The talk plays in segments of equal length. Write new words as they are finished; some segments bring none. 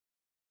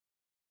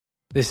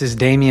This is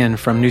Damien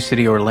from New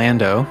City,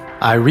 Orlando.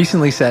 I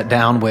recently sat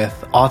down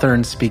with author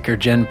and speaker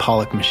Jen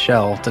Pollock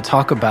Michel to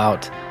talk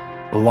about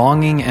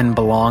longing and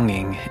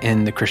belonging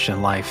in the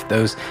Christian life.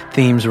 Those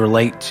themes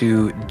relate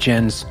to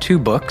Jen's 2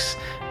 books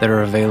that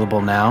are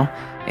available now.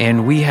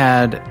 And we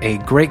had a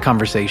great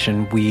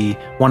conversation. We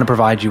want to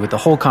provide you with the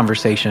whole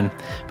conversation,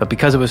 but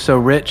because it was so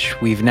rich,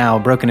 we've now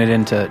broken it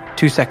into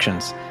 2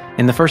 sections.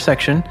 In the first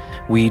section,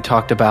 we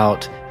talked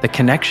about the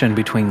connection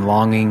between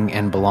longing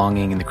and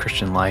belonging in the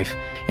Christian life,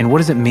 and what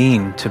does it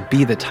mean to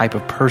be the type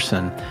of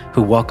person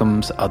who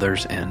welcomes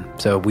others in.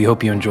 So we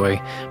hope you enjoy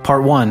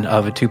part 1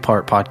 of a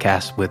 2-part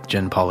podcast with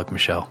Jen Pollock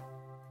Michel.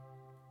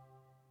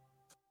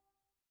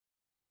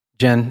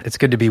 Jen, it's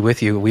good to be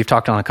with you. We've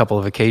talked on a couple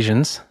of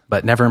occasions,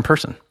 but never in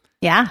person.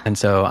 Yeah. And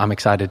so I'm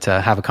excited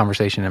to have a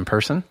conversation in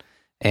person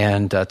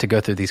and to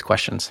go through these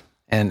questions.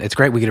 And it's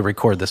great we get to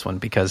record this one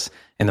because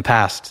in the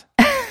past,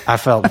 I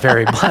felt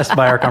very blessed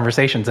by our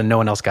conversations and no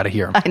one else got to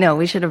hear them. I know.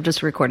 We should have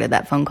just recorded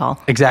that phone call.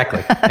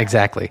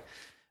 Exactly.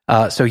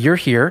 So you're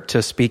here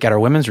to speak at our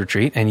women's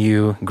retreat, and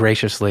you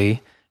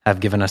graciously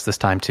have given us this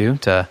time too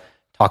to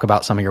talk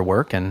about some of your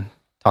work and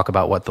talk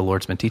about what the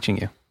Lord's been teaching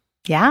you.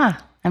 Yeah.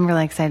 I'm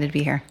really excited to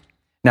be here.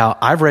 Now,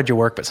 I've read your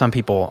work, but some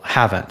people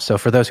haven't. So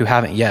for those who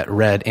haven't yet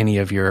read any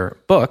of your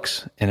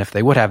books, and if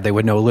they would have, they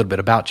would know a little bit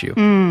about you.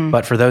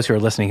 But for those who are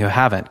listening who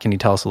haven't, can you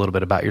tell us a little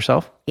bit about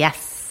yourself? Yes.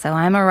 So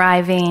I'm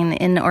arriving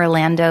in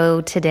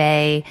Orlando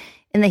today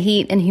in the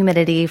heat and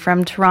humidity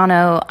from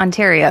Toronto,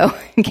 Ontario,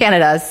 in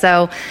Canada.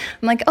 So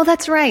I'm like, oh,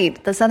 that's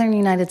right. The southern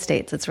United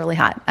States. It's really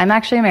hot. I'm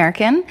actually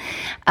American,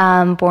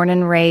 born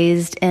and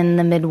raised in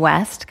the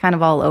Midwest, kind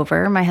of all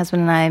over. My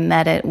husband and I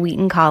met at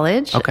Wheaton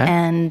College. Okay.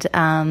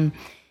 And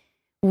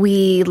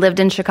we lived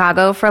in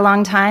Chicago for a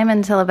long time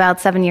until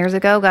about 7 years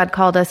ago. God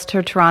called us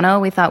to Toronto.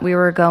 We thought we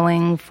were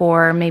going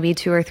for maybe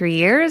 2 or 3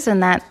 years,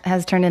 and that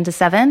has turned into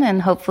 7,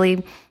 and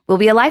hopefully will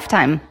be a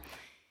lifetime.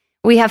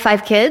 We have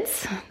 5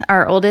 kids.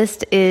 Our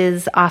oldest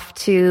is off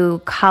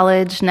to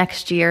college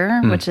next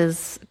year, which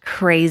is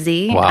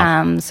crazy.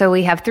 Wow. So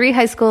we have 3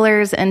 high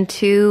schoolers and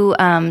 2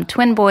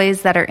 twin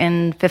boys that are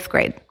in 5th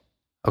grade.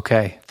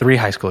 Okay. 3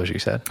 high schoolers, you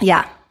said?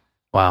 Yeah.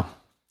 Wow.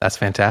 That's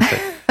fantastic.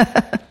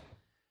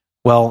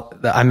 Well,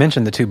 I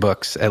mentioned the 2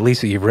 books, at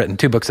least that you've written,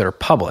 2 books that are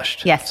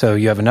published. Yes. So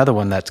you have another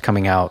one that's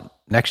coming out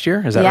next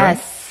year, is that right?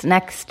 Yes,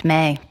 next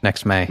May.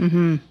 Next May.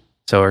 Mm-hmm.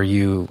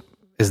 So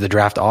is the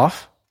draft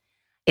off?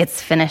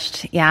 It's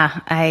finished, yeah.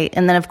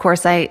 And then, of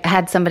course, I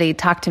had somebody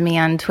talk to me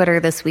on Twitter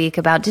this week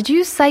about, did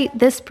you cite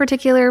this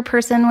particular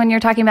person when you're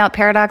talking about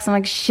Paradox? I'm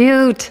like,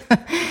 shoot,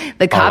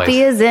 the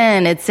copy is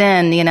in, it's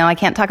in. You know, I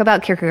can't talk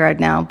about Kierkegaard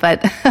now, but...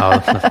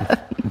 Oh,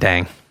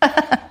 dang.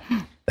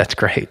 That's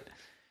great.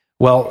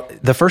 Well,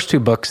 the first 2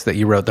 books that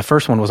you wrote, the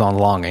first one was on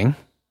longing,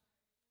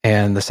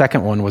 and the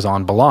second one was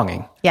on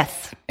belonging.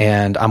 Yes.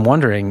 And I'm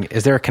wondering,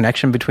 is there a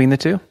connection between the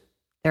 2?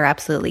 There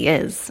absolutely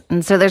is.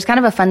 And so there's kind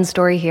of a fun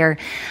story here.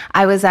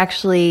 I was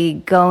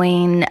actually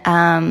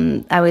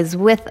I was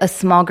with a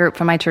small group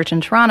from my church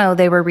in Toronto.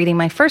 They were reading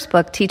my first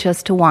book, Teach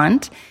Us to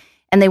Want,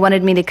 and they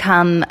wanted me to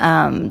come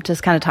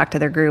just kind of talk to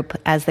their group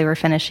as they were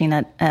finishing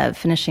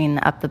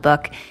up the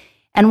book.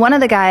 And one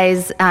of the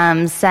guys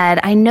said,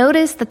 I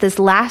noticed that this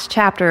last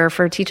chapter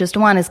for Teach Us to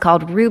Want is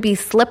called Ruby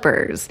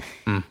Slippers.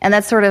 And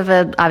that's sort of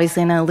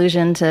obviously an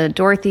allusion to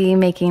Dorothy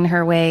making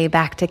her way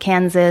back to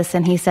Kansas.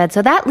 And he said,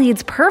 so that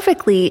leads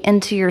perfectly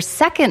into your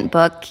second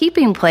book,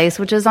 Keeping Place,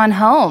 which is on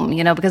home,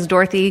 you know, because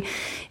Dorothy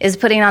is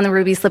putting on the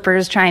ruby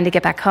slippers trying to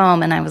get back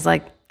home. And I was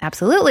like,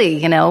 absolutely,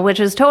 you know,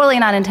 which is totally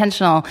not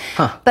intentional.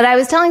 But I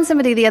was telling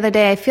somebody the other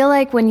day, I feel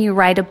like when you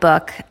write a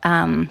book,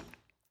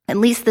 at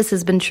least this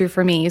has been true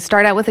for me. You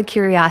start out with a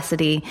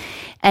curiosity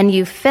and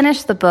you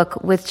finish the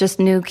book with just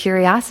new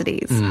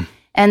curiosities.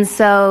 And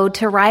so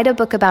to write a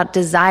book about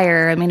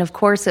desire, I mean, of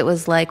course, it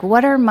was like,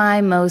 what are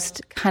my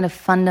most kind of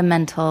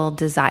fundamental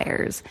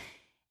desires?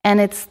 And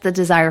it's the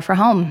desire for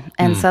home.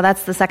 And so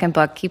that's the second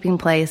book, Keeping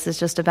Place, is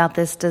just about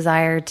this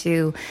desire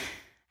to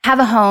have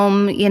a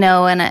home, you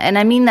know, and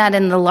I mean that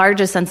in the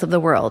largest sense of the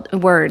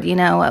word, you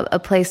know, a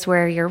place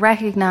where you're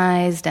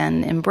recognized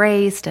and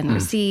embraced and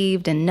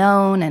received and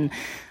known and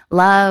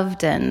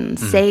loved and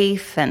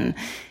safe. And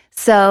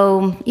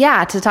so,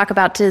 yeah, to talk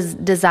about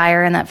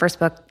desire in that first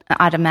book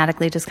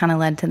automatically just kind of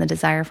led to the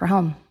desire for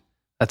home.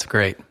 That's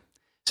great.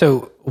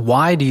 So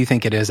why do you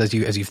think it is, as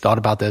you've thought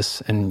about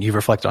this and you've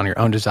reflected on your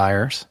own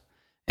desires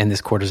and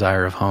this core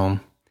desire of home,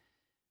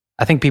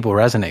 I think people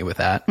resonate with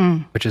that,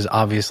 which is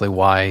obviously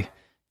why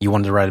you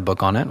wanted to write a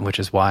book on it, which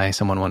is why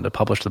someone wanted to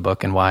publish the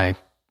book and why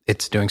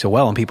it's doing so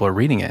well and people are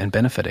reading it and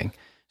benefiting.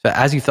 So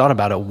as you thought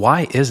about it,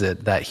 why is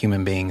it that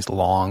human beings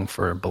long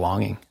for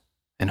belonging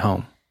and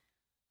home?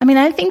 I mean,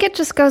 I think it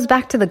just goes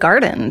back to the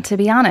garden, to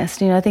be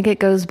honest. I think it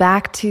goes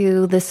back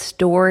to the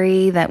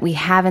story that we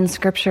have in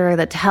Scripture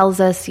that tells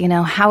us,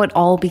 how it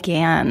all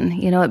began.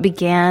 It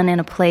began in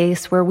a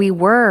place where we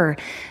were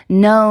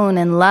known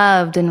and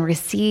loved and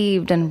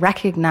received and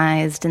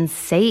recognized and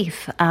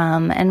safe,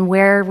 and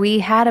where we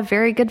had a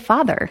very good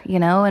father,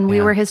 and we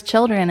were his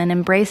children and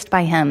embraced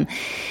by him.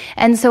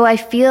 And so I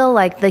feel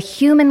like the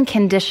human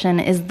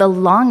condition is the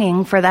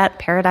longing for that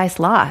paradise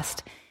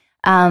lost.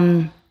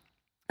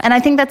 And I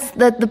think that's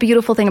the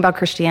beautiful thing about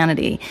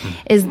Christianity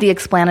is the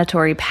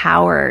explanatory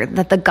power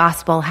that the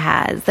gospel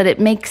has, that it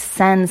makes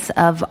sense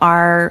of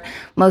our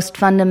most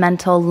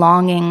fundamental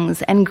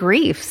longings and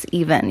griefs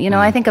even.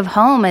 I think of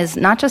home as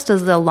not just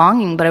as a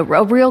longing, but a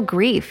real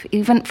grief,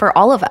 even for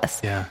all of us.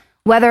 Yeah.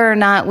 Whether or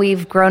not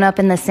we've grown up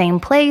in the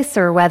same place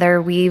or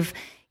whether we've,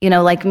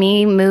 like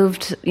me,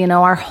 moved,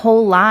 our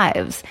whole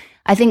lives.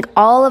 I think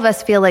all of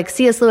us feel like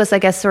C.S. Lewis, I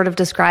guess, sort of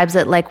describes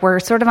it like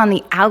we're sort of on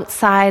the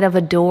outside of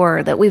a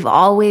door that we've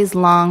always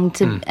longed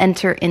to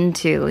enter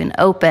into and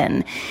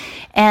open.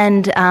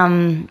 And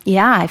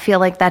I feel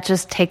like that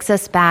just takes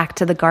us back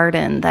to the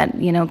garden that,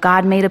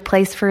 God made a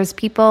place for his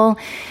people.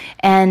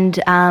 And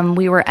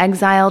we were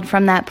exiled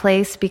from that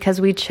place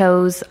because we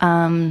chose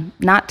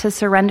not to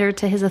surrender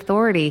to his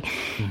authority.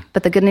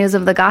 But the good news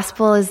of the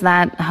gospel is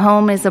that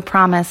home is a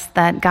promise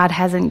that God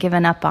hasn't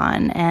given up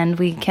on. And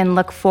we can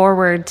look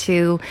forward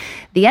to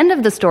the end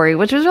of the story,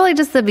 which was really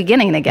just the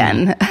beginning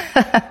again.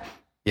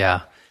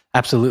 Yeah,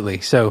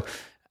 absolutely. So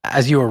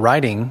as you were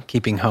writing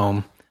Keeping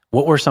Home,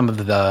 what were some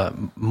of the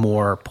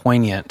more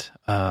poignant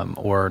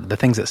or the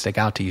things that stick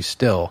out to you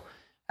still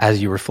as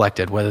you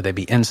reflected, whether they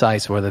be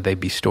insights, whether they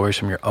be stories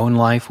from your own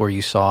life where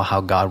you saw how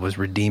God was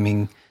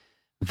redeeming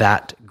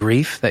that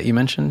grief that you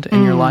mentioned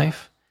in your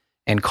life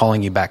and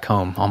calling you back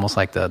home, almost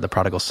like the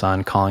prodigal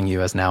son calling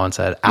you, as Nouwen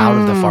said, out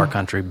of the far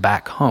country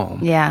back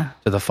home to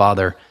the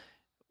Father.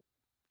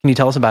 Can you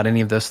tell us about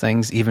any of those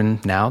things even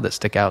now that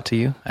stick out to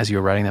you as you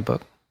were writing that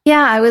book?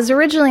 Yeah, I was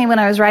originally, when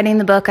I was writing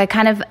the book, I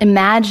kind of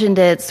imagined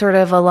it sort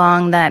of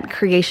along that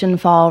creation,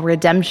 fall,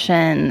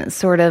 redemption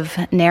sort of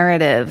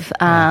narrative,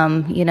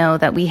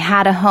 that we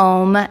had a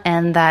home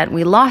and that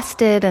we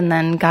lost it and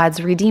then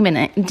God's redeeming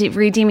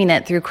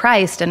it through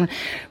Christ and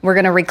we're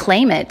going to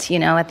reclaim it,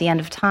 at the end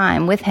of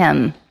time with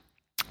him.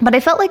 But I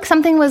felt like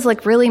something was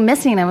like really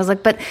missing. I was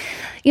like, but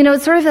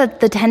it's sort of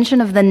the tension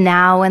of the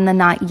now and the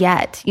not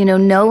yet,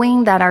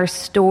 knowing that our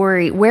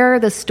story, where are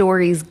the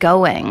stories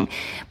going,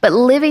 but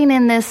living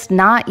in this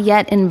not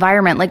yet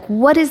environment, like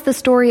what is the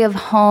story of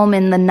home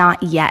in the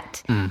not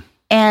yet?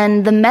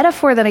 And the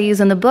metaphor that I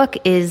use in the book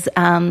is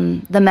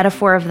the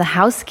metaphor of the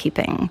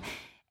housekeeping.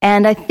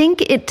 And I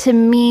think it, to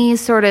me,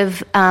 sort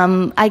of,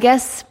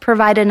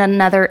 provided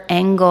another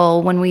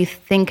angle when we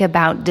think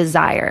about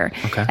desire.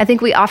 Okay. I think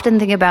we often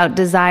think about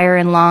desire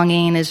and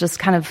longing as just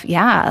kind of,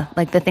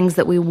 like the things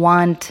that we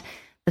want,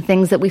 the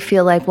things that we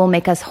feel like will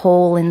make us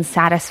whole and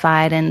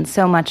satisfied. And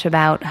so much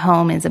about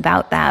home is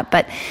about that.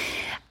 But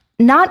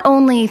not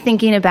only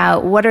thinking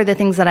about what are the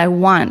things that I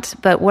want,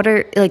 but what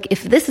are, like,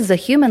 if this is a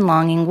human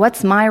longing,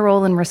 what's my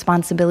role and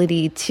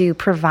responsibility to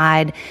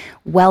provide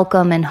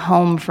welcome and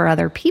home for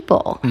other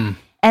people?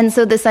 And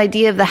so this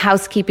idea of the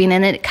housekeeping,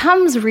 and it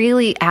comes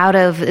really out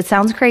of, it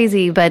sounds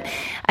crazy, but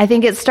I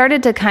think it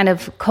started to kind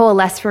of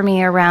coalesce for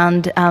me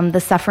around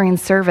the suffering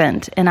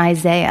servant in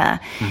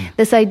Isaiah.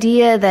 This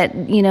idea that,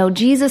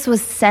 Jesus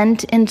was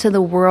sent into the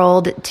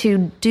world to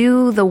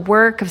do the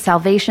work of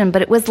salvation,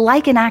 but it was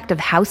like an act of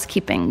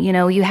housekeeping.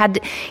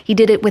 He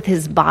did it with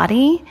his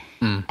body,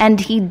 and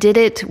he did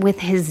it with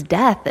his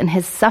death and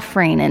his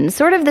suffering, and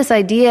sort of this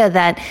idea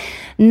that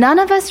none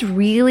of us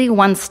really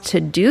wants to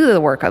do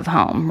the work of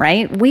home,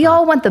 right? We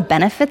all want the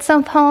benefits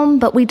of home,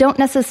 but we don't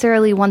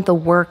necessarily want the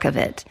work of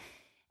it.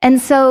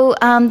 And so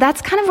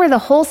that's kind of where the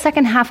whole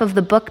second half of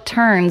the book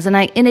turns. And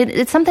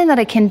it's something that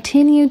I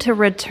continue to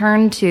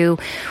return to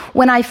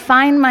when I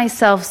find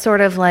myself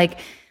sort of like,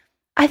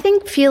 I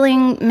think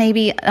feeling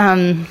maybe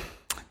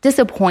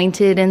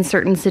disappointed in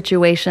certain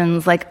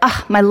situations, like,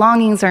 my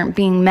longings aren't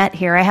being met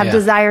here. I have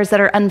desires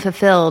that are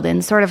unfulfilled,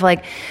 and sort of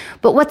like,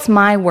 but what's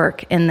my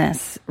work in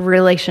this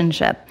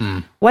relationship?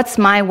 What's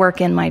my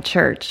work in my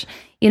church?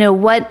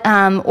 What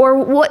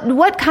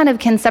kind of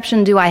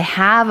conception do I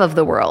have of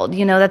the world?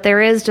 That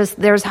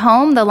there's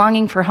home, the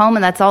longing for home,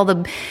 and that's all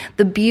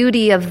the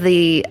beauty of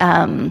the,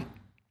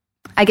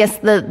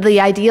 the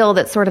ideal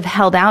that's sort of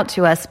held out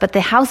to us, but the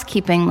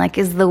housekeeping, like,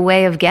 is the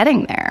way of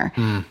getting there,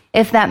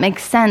 if that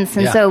makes sense.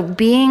 And so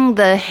being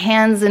the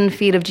hands and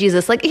feet of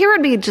Jesus, like, here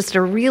would be just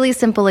a really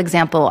simple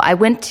example. I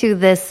went to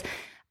this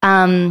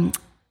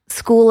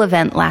school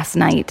event last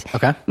night.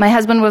 Okay. My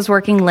husband was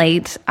working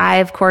late. I,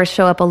 of course,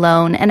 show up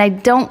alone, and I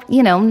don't,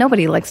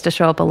 nobody likes to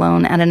show up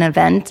alone at an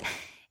event.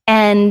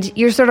 And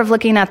you're sort of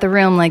looking at the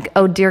room like,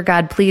 oh, dear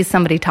God, please,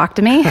 somebody talk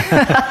to me.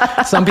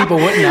 Some people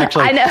wouldn't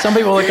actually. I know. Some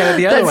people look at it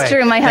the other way. That's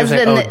true. My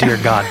husband. Say, oh, dear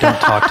God, don't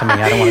talk to me.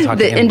 I don't want to talk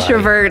to anybody. The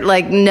introvert,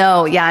 like,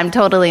 no, yeah, I'm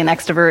totally an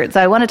extrovert. So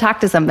I want to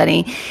talk to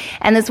somebody.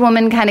 And this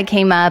woman kind of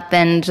came up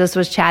and just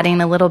was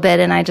chatting a little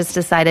bit. And I just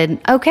decided,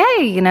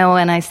 okay,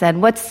 and I said,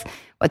 what's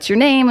your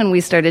name? And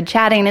we started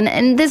chatting.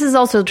 And this is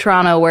also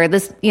Toronto where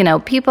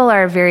people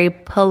are very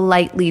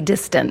politely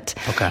distant.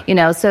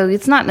 Okay. So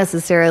it's not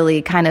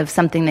necessarily kind of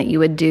something that you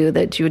would do,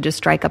 that you would just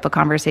strike up a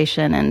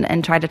conversation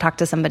and try to talk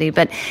to somebody.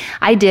 But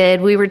I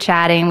did. We were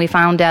chatting. We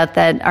found out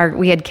that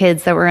we had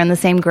kids that were in the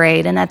same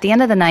grade. And at the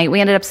end of the night,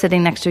 we ended up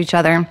sitting next to each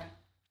other.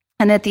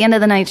 And at the end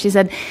of the night, she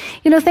said,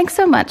 thanks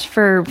so much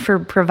for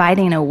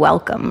providing a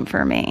welcome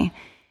for me.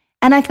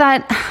 And I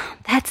thought,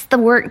 that's the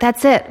work.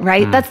 That's it,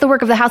 right? That's the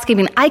work of the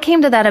housekeeping. I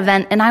came to that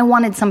event and I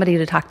wanted somebody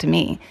to talk to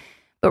me.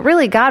 But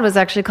really, God was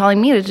actually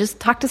calling me to just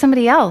talk to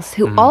somebody else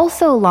who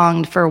also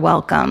longed for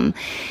welcome.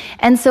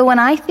 And so when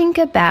I think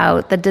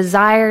about the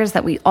desires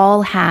that we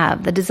all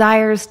have, the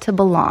desires to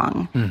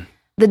belong,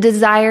 the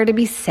desire to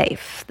be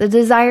safe, the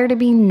desire to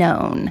be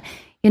known,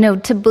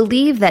 to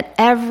believe that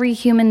every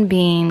human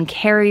being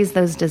carries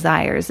those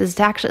desires is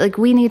to actually,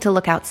 we need to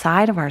look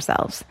outside of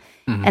ourselves.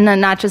 And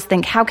then not just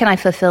think, how can I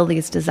fulfill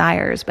these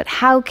desires, but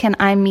how can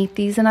I meet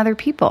these in other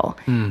people?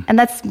 And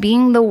that's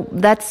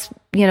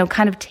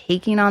kind of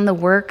taking on the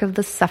work of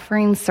the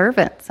suffering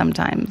servant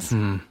sometimes,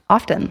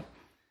 often.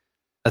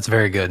 That's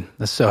very good.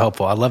 That's so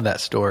helpful. I love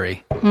that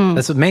story.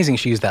 That's amazing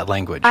she used that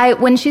language.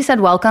 When she said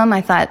welcome,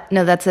 I thought,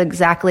 no, that's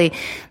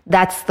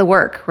the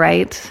work,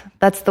 right?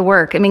 That's the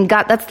work. I mean,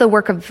 God, that's the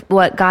work of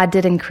what God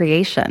did in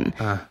creation.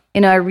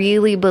 I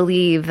really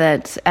believe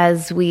that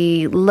as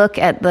we look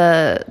at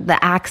the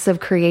acts of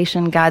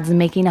creation, God's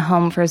making a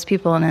home for his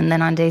people. And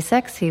then on day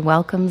 6, he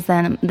welcomes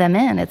them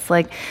in. It's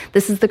like,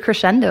 this is the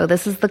crescendo.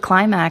 This is the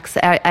climax.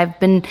 I've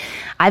been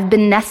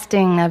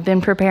nesting. I've been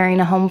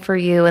preparing a home for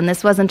you. And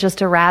this wasn't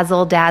just a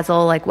razzle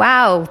dazzle, like,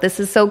 wow, this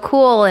is so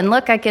cool. And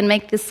look, I can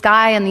make the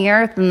sky and the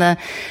earth and the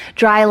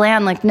dry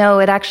land. Like, no,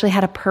 it actually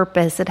had a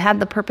purpose. It had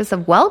the purpose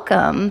of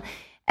welcome.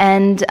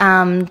 And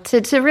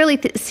to really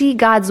see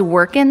God's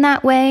work in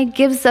that way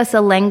gives us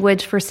a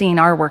language for seeing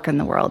our work in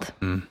the world.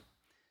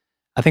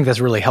 I think that's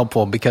really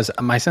helpful because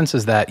my sense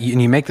is that,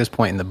 and you make this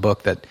point in the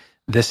book, that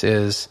this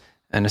is,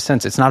 in a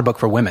sense, it's not a book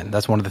for women.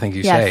 That's one of the things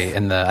you say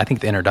in I think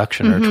the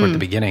introduction or toward the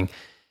beginning.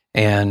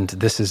 And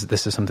this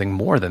is something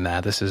more than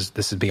that. This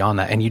is beyond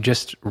that. And you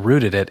just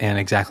rooted it in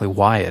exactly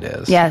why it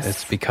is. Yes.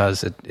 It's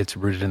because it's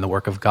rooted in the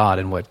work of God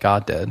and what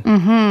God did.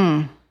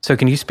 So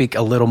can you speak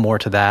a little more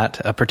to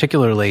that,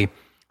 particularly?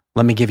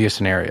 Let me give you a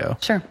scenario.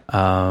 Sure.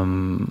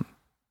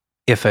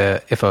 If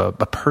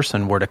a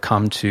person were to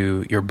come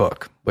to your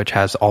book, which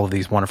has all of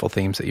these wonderful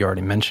themes that you're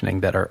already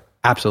mentioning that are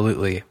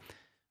absolutely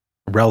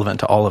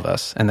relevant to all of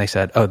us, and they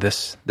said, "Oh,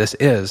 this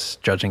is,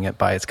 judging it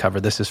by its cover,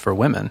 this is for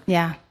women."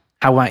 Yeah.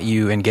 How might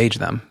you engage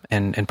them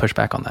and push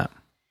back on that?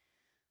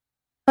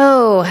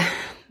 Oh,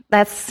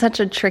 that's such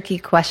a tricky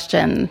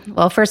question.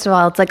 Well, first of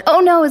all, it's like, oh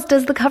no,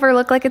 does the cover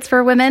look like it's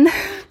for women?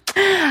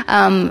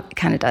 It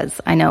kind of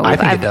does. I know. I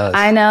think it does.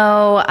 I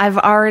know.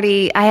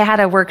 I had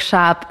a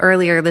workshop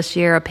earlier this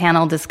year, a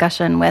panel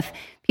discussion with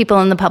people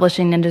in the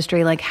publishing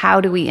industry, like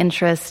how do we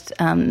interest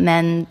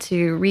men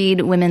to read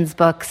women's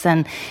books?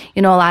 And,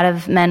 a lot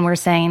of men were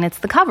saying it's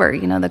the cover.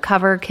 The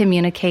cover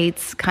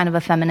communicates kind of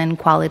a feminine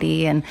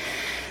quality. And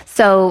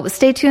so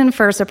stay tuned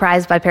for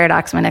Surprised by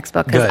Paradox, my next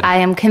book, because I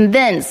am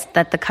convinced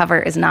that the cover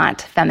is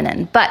not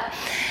feminine. But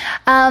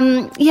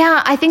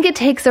I think it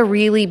takes a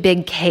really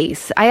big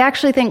case. I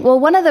actually think,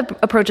 one of the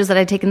approaches that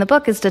I take in the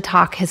book is to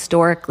talk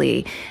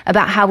historically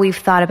about how we've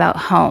thought about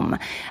home,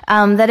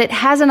 that it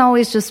hasn't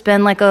always just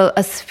been like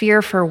a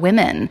sphere for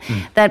women,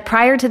 that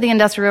prior to the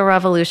Industrial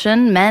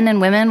Revolution, men and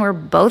women were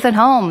both at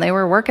home. They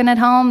were working at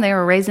home. They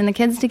were raising the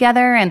kids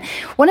together. And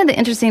one of the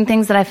interesting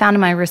things that I found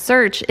in my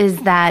research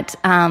is that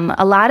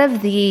a lot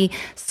of the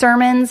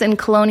sermons in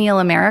colonial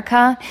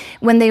America,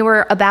 when they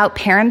were about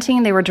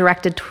parenting, they were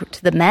directed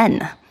to the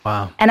men.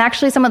 Wow. And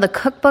actually some of the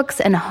cookbooks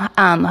and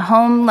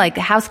home, like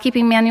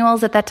housekeeping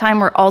manuals at that time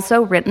were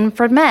also written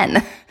for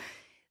men.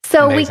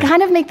 So Amazing. We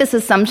kind of make this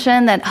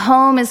assumption that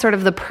home is sort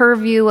of the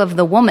purview of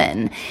the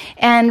woman.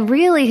 And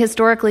really,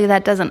 historically,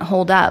 that doesn't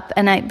hold up.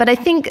 But I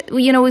think,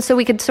 so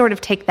we could sort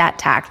of take that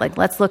tack, like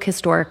let's look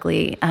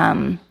historically.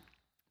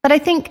 But I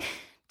think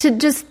to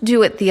just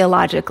do it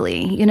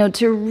theologically,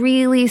 to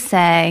really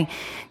say,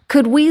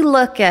 could we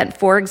look at,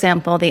 for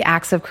example, the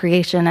acts of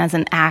creation as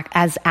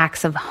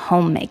acts of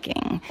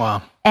homemaking?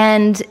 Wow.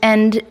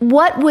 And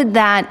what would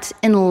that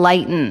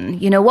enlighten?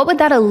 What would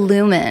that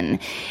illumine?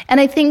 And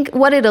I think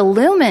what it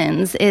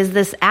illumines is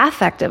this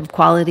affective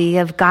quality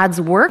of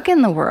God's work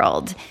in the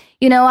world.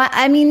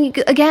 I mean,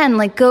 again,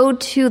 like go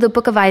to the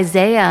book of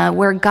Isaiah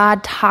where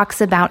God talks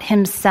about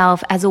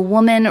himself as a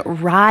woman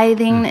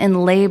writhing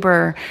in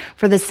labor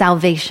for the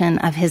salvation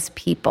of his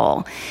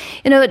people.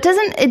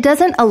 It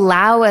doesn't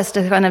allow us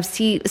to kind of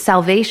see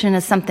salvation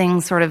as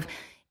something sort of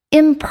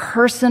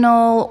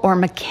impersonal or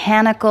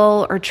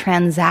mechanical or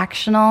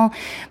transactional,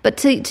 but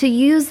to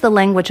use the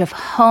language of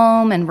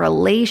home and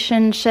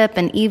relationship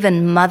and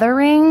even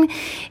mothering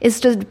is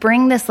to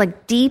bring this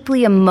like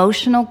deeply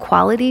emotional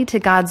quality to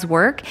God's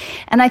work.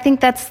 And I think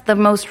that's the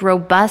most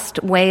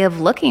robust way of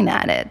looking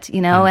at it,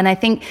 you know? And I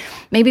think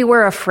maybe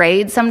we're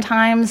afraid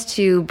sometimes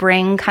to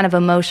bring kind of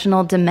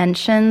emotional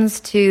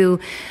dimensions to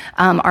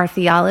our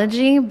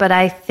theology, but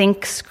I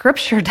think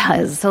Scripture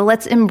does. So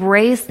let's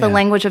embrace the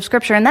language of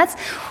Scripture. And that's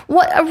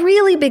what a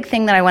really big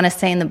thing that I want to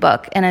say in the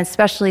book, and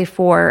especially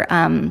for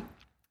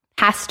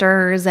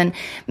pastors and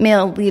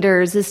male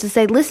leaders, is to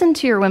say, listen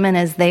to your women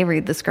as they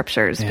read the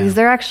Scriptures, because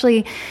they're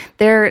actually,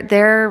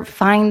 they're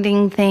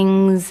finding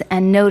things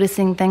and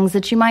noticing things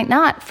that you might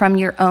not from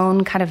your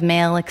own kind of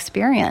male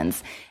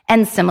experience.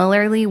 And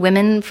similarly,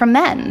 women from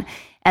men.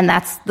 And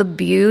that's the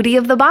beauty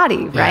of the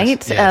body, right?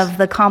 Yes. Of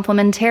the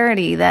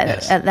complementarity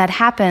that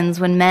happens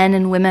when men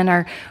and women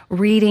are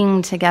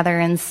reading together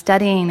and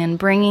studying and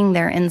bringing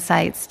their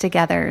insights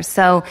together.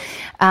 So,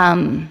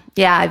 I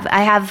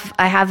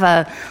have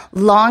a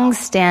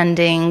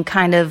long-standing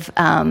kind of,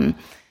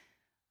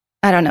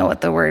 I don't know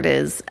what the word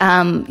is.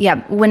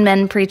 When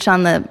men preach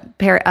on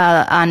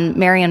on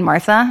Mary and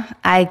Martha,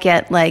 I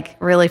get like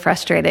really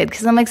frustrated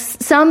because I'm like,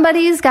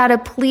 somebody's got to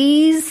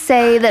please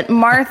say that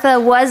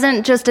Martha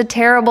wasn't just a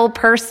terrible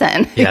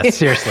person. Yes,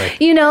 seriously.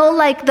 You know,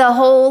 like the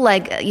whole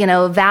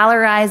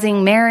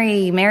valorizing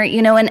Mary,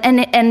 you know,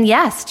 and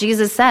yes,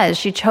 Jesus says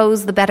she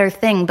chose the better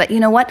thing. But you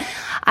know what?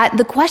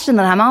 The question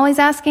that I'm always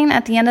asking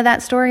at the end of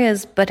that story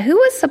is, but who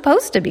was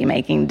supposed to be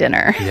making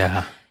dinner?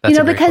 Yeah. That's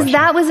because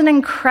that was an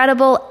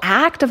incredible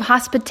act of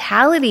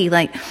hospitality.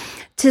 Like,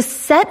 to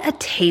set a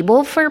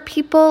table for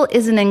people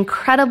is an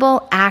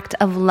incredible act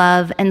of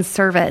love and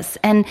service.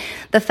 And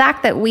the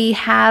fact that we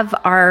have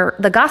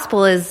the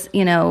gospel is,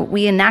 you know,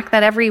 we enact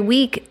that every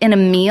week in a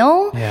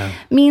meal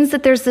means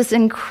that there's this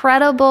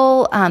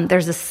incredible,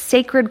 there's a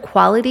sacred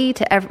quality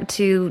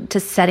to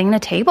setting a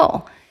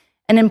table.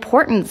 An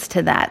importance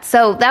to that.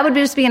 So that would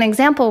just be an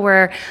example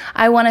where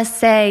I want to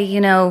say,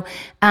 you know,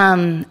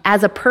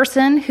 as a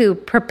person who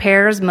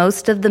prepares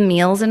most of the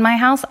meals in my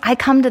house, I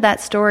come to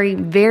that story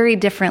very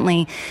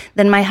differently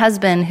than my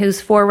husband, whose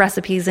 4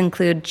 recipes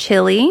include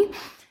chili,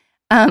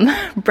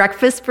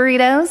 breakfast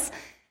burritos,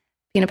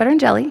 peanut butter and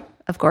jelly,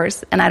 of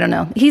course. And I don't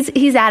know,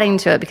 he's adding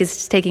to it because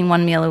he's taking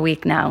 1 meal a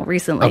week now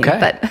recently. Okay.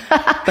 But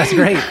that's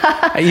great.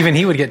 Even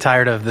he would get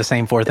tired of the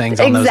same 4 things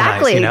on those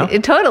nights, you know?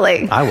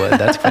 Totally. I would.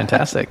 That's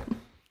fantastic.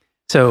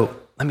 So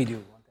let me do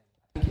one thing.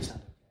 I think you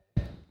sound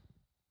okay.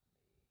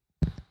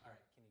 All right,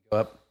 can you go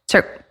up?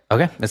 Sure.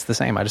 Okay, it's the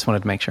same. I just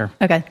wanted to make sure.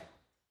 Okay.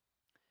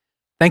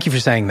 Thank you for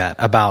saying that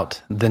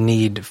about the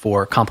need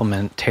for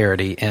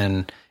complementarity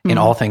in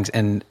all things,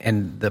 and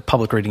the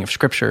public reading of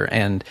Scripture,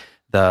 and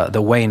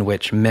the way in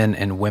which men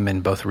and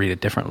women both read it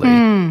differently.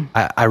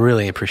 I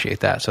really appreciate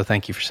that. So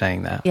thank you for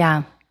saying that. Yeah,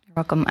 you're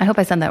welcome. I hope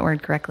I said that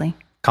word correctly.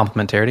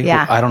 Complementarity?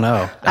 Yeah. I don't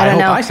know. I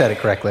hope I said it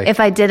correctly. If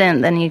I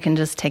didn't, then you can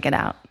just take it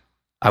out.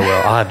 I will.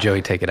 I'll have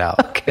Joey take it out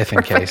Okay, if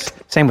in case.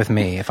 Same with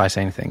me if I say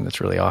anything that's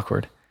really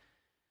awkward.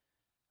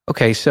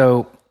 Okay,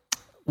 so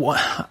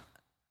I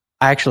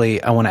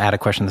want to add a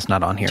question that's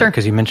not on here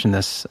because you mentioned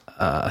this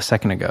a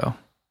second ago,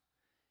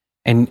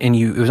 and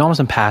it was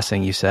almost in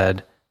passing. You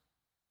said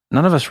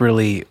none of us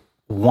really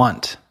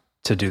want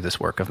to do this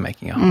work of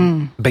making a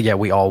home, but yet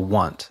we all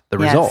want the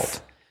result.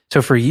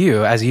 So for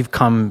you, as you've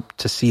come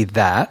to see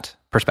that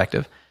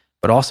perspective,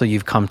 but also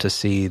you've come to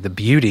see the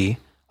beauty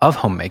of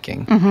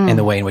homemaking in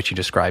the way in which you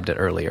described it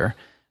earlier,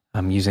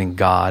 using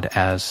God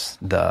as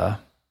the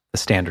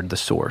standard, the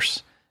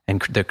source,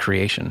 and the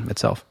creation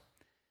itself.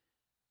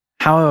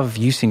 How have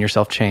you seen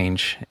yourself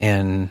change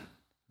in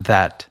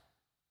that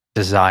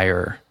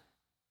desire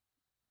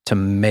to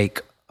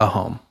make a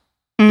home?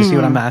 You see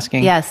what I'm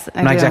asking? Yes,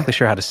 I'm not exactly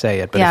sure how to say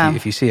it, but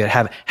if you see it,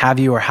 have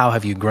you or how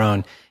have you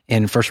grown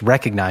in first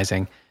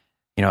recognizing,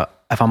 you know,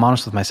 if I'm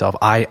honest with myself,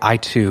 I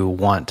too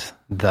want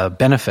the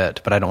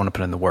benefit, but I don't want to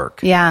put in the work.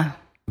 Yeah.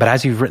 But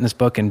as you've written this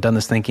book and done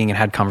this thinking and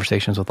had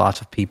conversations with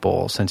lots of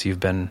people since you've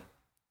been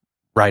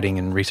writing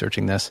and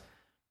researching this,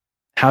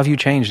 how have you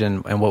changed,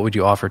 and what would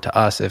you offer to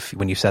us if,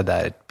 when you said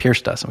that, it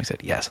pierced us and we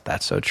said, yes,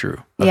 that's so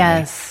true.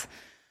 Yes.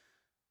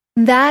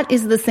 That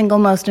is the single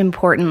most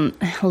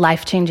important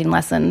life-changing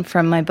lesson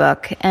from my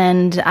book.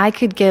 And I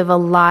could give a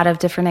lot of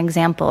different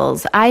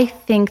examples. I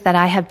think that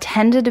I have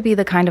tended to be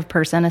the kind of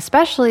person,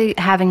 especially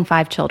having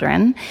 5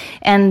 children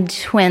and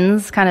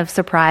twins, kind of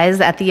surprise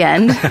at the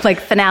end, like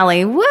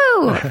finale,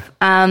 woo!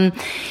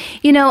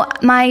 You know,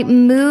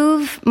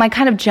 my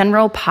kind of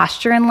general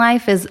posture in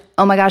life is,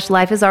 oh my gosh,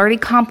 life is already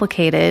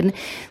complicated.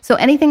 So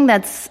anything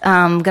that's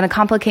going to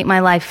complicate my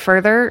life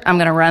further, I'm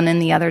going to run in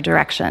the other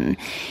direction.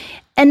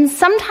 And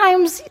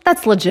sometimes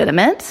that's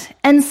legitimate.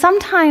 And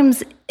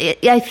sometimes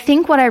I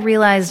think what I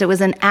realized, it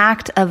was an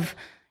act of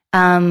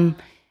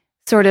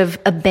sort of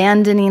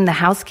abandoning the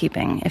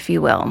housekeeping, if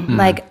you will.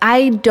 Like,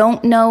 I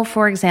don't know,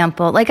 for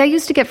example, like I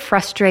used to get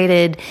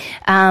frustrated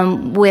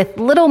with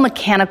little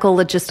mechanical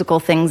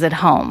logistical things at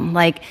home.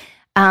 Like,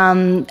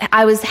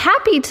 I was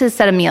happy to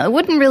set a meal. It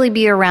wouldn't really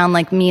be around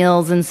like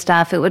meals and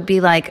stuff. It would be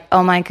like,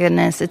 oh my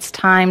goodness, it's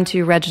time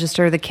to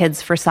register the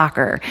kids for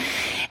soccer.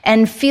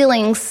 And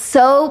feeling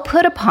so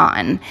put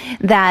upon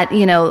that,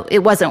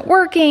 it wasn't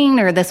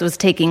working or this was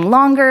taking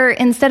longer,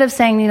 instead of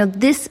saying,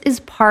 this is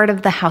part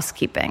of the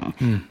housekeeping.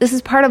 This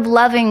is part of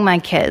loving my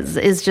kids,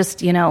 is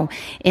just,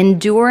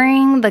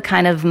 enduring the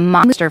kind of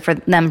monster for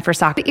them for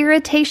soccer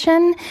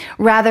irritation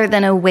rather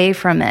than away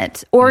from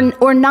it,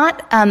 or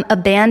not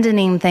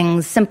abandoning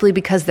things simply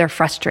because they're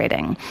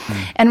frustrating,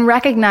 and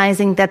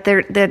recognizing that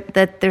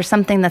there's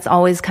something that's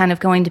always kind of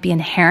going to be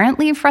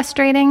inherently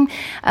frustrating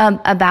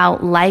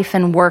about life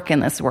and work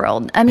in this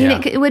world. I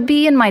mean, it would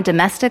be in my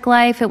domestic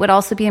life. It would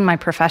also be in my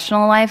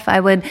professional life. I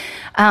would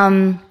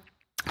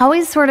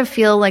always sort of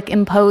feel like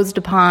imposed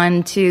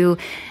upon to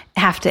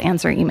have to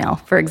answer email,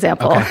 for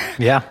example. Okay.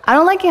 Yeah. I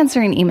don't like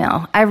answering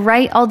email. I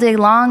write all day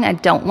long. I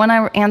don't want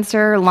to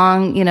answer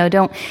long,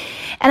 don't.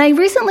 And I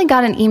recently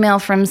got an email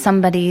from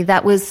somebody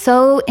that was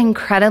so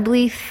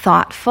incredibly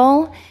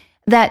thoughtful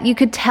that you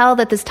could tell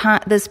that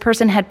this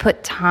person had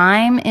put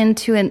time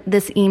into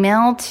this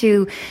email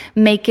to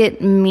make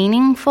it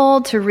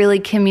meaningful, to really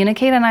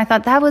communicate. And I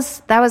thought that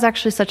was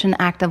actually such an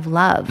act of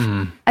love.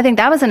 I think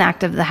that was an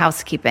act of the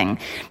housekeeping.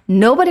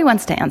 Nobody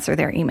wants to answer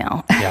their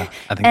email. Yeah,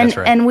 I think that's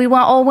right. And we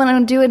all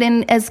want to do it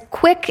in as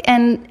quick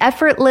and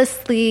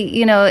effortlessly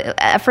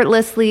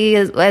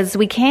as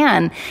we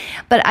can.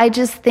 But I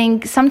just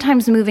think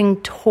sometimes moving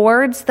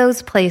towards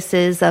those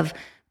places of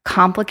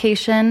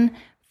complication,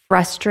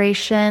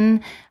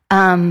 frustration,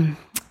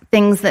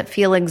 things that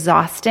feel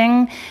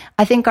exhausting.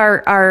 I think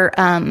our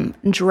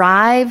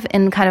drive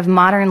in kind of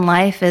modern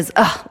life is,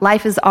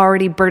 life is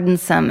already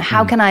burdensome.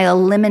 How can I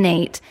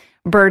eliminate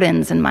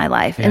burdens in my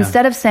life? Yeah.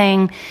 Instead of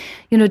saying,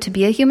 to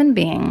be a human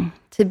being,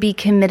 to be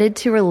committed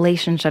to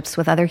relationships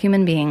with other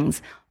human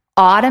beings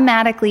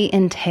automatically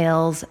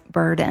entails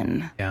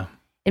burden. Yeah.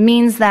 It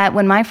means that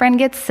when my friend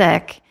gets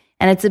sick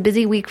and it's a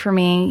busy week for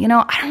me, I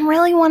don't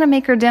really want to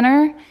make her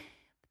dinner.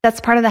 That's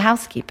part of the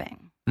housekeeping.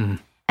 Mm-hmm.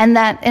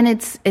 And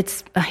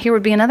it's here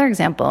would be another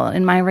example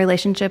in my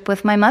relationship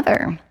with my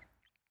mother,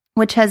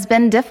 which has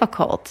been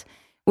difficult,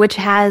 which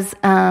has,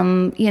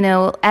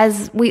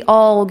 as we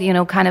all,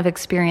 kind of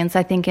experience,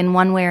 I think in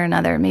one way or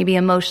another, maybe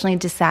emotionally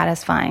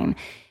dissatisfying,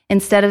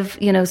 instead of,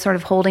 sort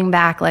of holding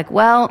back, like,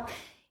 sort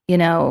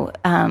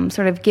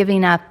of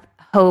giving up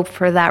hope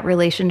for that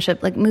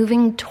relationship, like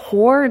moving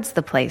towards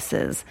the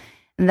places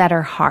that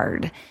are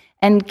hard.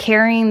 And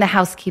carrying the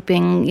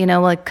housekeeping,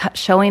 like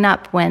showing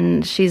up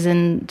when she's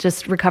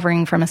just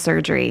recovering from a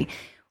surgery,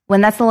 when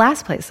that's the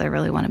last place I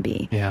really want to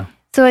be. Yeah.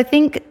 So I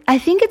think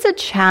it's a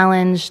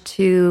challenge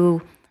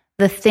to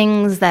the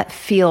things that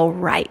feel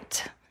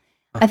right.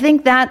 I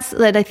think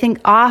I think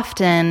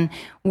often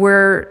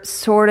we're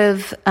sort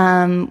of,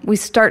 we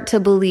start to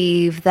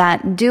believe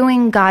that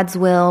doing God's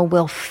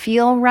will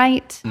feel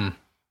right,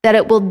 that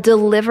it will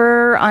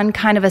deliver on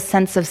kind of a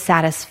sense of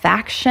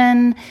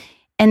satisfaction,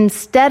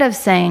 instead of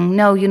saying,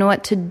 no, you know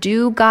what, to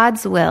do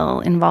God's will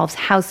involves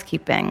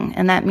housekeeping.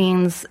 And that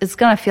means it's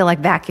going to feel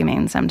like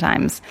vacuuming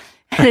sometimes.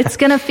 And it's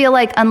going to feel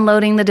like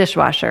unloading the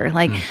dishwasher.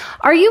 Like,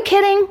 are you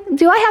kidding?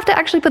 Do I have to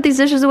actually put these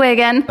dishes away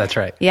again? That's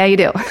right. Yeah, you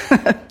do.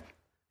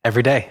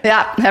 Every day.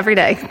 Yeah, every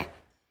day.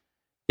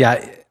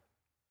 Yeah.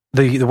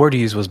 The word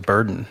you used was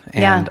burden.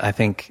 And I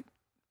think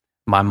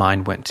my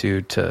mind went to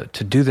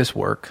do this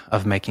work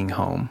of making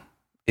home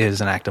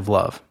is an act of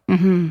love.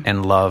 Mm-hmm.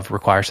 And love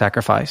requires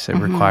sacrifice. It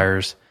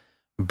requires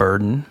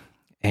burden.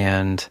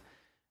 And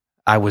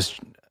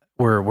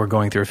we're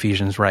going through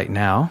Ephesians right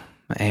now,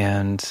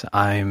 and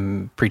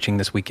I'm preaching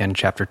this weekend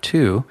chapter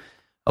 2,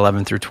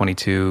 11 through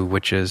 22,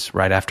 which is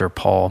right after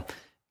Paul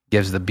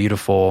gives the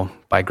beautiful,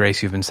 by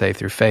grace you've been saved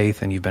through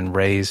faith, and you've been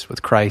raised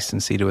with Christ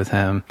and seated with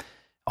him,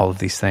 all of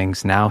these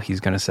things. Now he's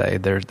going to say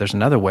there's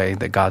another way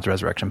that God's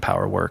resurrection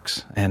power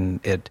works, and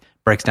it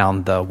breaks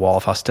down the wall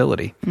of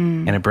hostility,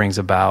 and it brings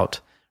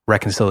about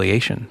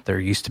reconciliation. There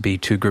used to be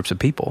two groups of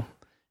people,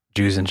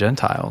 Jews and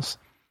Gentiles,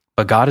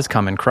 but God has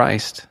come in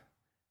Christ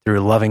through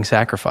loving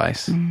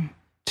sacrifice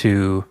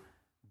to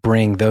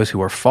bring those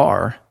who are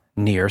far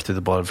near through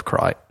the blood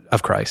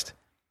of Christ,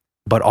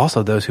 but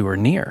also those who are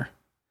near.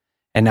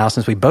 And now,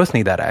 since we both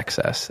need that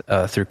access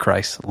through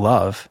Christ's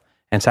love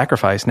and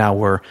sacrifice, now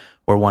we're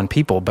one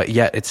people. But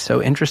yet, it's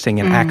so interesting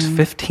in Acts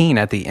 15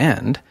 at the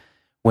end,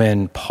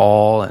 when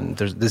Paul and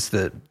there's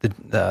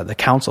the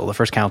council, the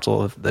first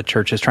council of the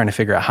church, is trying to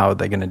figure out how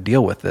they're going to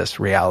deal with this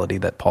reality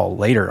that Paul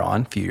later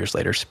on, a few years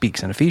later,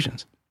 speaks in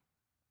Ephesians.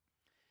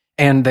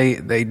 And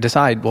they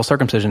decide, well,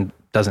 circumcision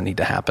doesn't need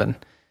to happen,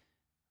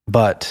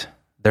 but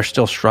they're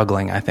still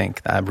struggling. I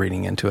think I'm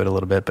reading into it a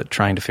little bit, but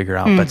trying to figure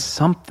out, but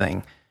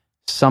something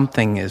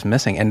is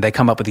missing. And they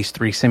come up with these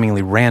three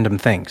seemingly random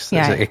things,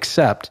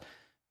 except,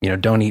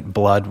 don't eat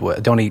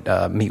blood, don't eat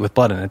meat with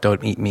blood in it,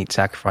 don't eat meat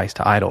sacrificed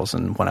to idols,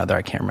 and one other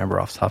I can't remember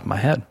off the top of my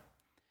head.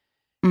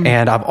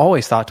 And I've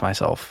always thought to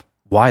myself,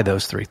 why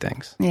those three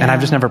things? And I've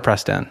just never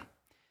pressed in.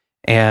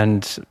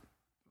 And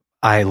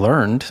I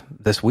learned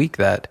this week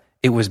that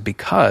it was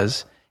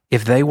because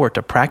if they were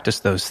to practice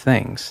those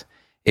things,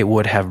 it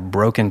would have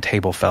broken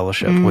table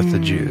fellowship with the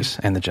Jews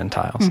and the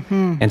Gentiles.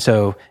 And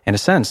so, in a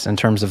sense, in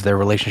terms of their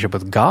relationship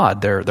with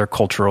God, their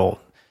cultural,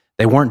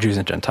 they weren't Jews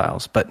and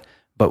Gentiles, but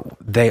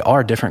they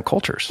are different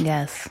cultures.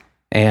 Yes.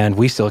 And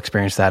we still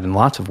experience that in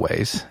lots of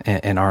ways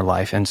in our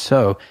life. And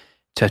so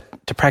to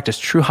practice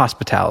true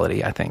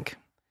hospitality, I think,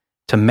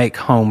 to make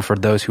home for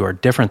those who are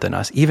different than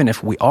us, even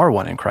if we are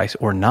one in Christ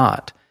or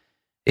not,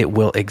 it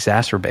will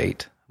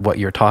exacerbate what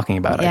you're talking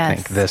about, Yes. I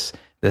think,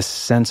 this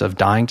sense of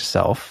dying to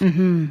self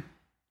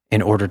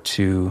in order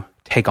to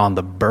take on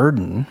the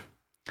burden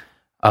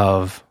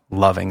of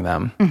loving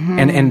them.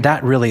 And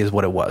that really is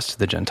what it was to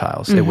the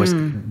Gentiles. It was,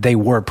 they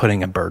were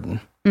putting a burden,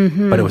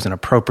 but it was an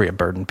appropriate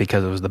burden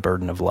because it was the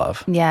burden of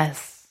love.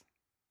 Yes.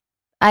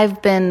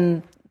 I've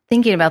been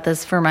thinking about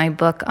this for my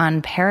book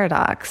on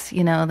paradox,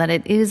 that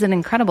it is an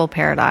incredible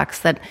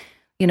paradox that,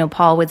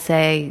 Paul would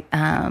say,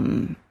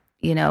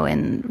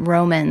 in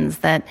Romans,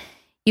 that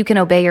you can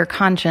obey your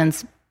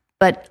conscience,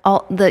 but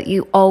that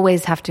you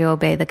always have to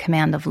obey the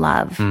command of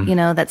love.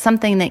 That's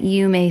something that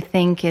you may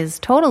think is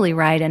totally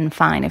right and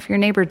fine. If your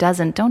neighbor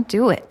doesn't, don't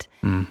do it.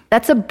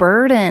 That's a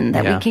burden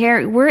that we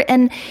carry.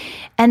 And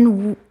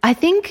I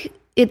think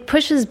it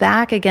pushes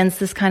back against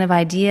this kind of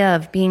idea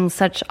of being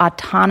such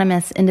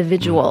autonomous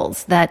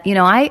individuals that,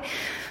 I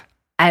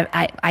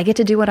get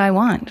to do what I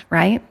want,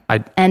 right? I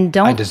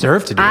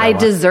deserve to do what I want.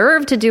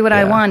 deserve to do what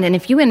I want. And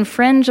if you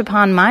infringe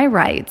upon my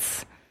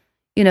rights,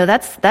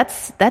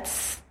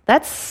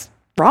 that's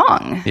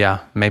wrong. Yeah,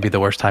 maybe the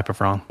worst type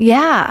of wrong.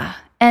 Yeah.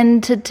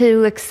 And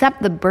to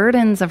accept the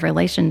burdens of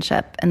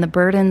relationship and the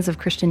burdens of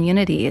Christian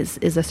unity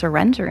is a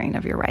surrendering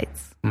of your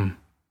rights.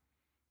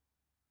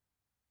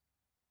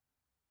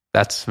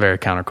 That's very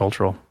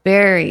countercultural.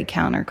 Very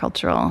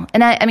countercultural.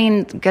 And I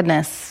mean,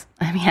 goodness,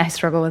 I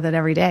struggle with it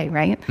every day,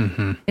 right?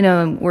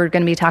 We're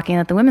going to be talking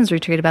at the women's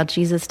retreat about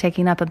Jesus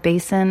taking up a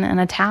basin and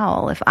a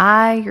towel. If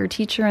I, your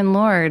teacher and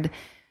Lord,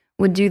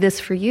 would do this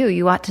for you,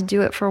 you ought to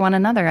do it for one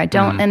another. I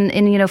don't,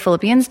 and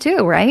Philippians 2,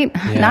 right?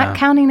 Yeah. Not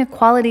counting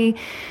equality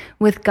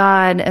with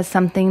God as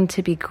something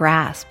to be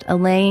grasped, a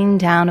laying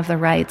down of the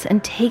rights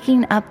and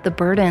taking up the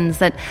burdens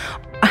that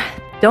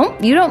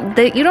you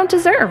don't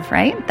deserve,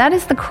 right? That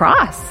is the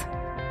cross.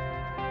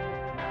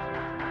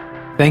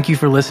 Thank you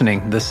for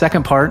listening. The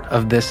second part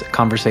of this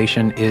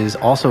conversation is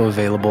also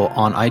available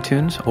on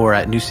iTunes or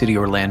at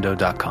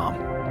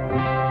newcityorlando.com.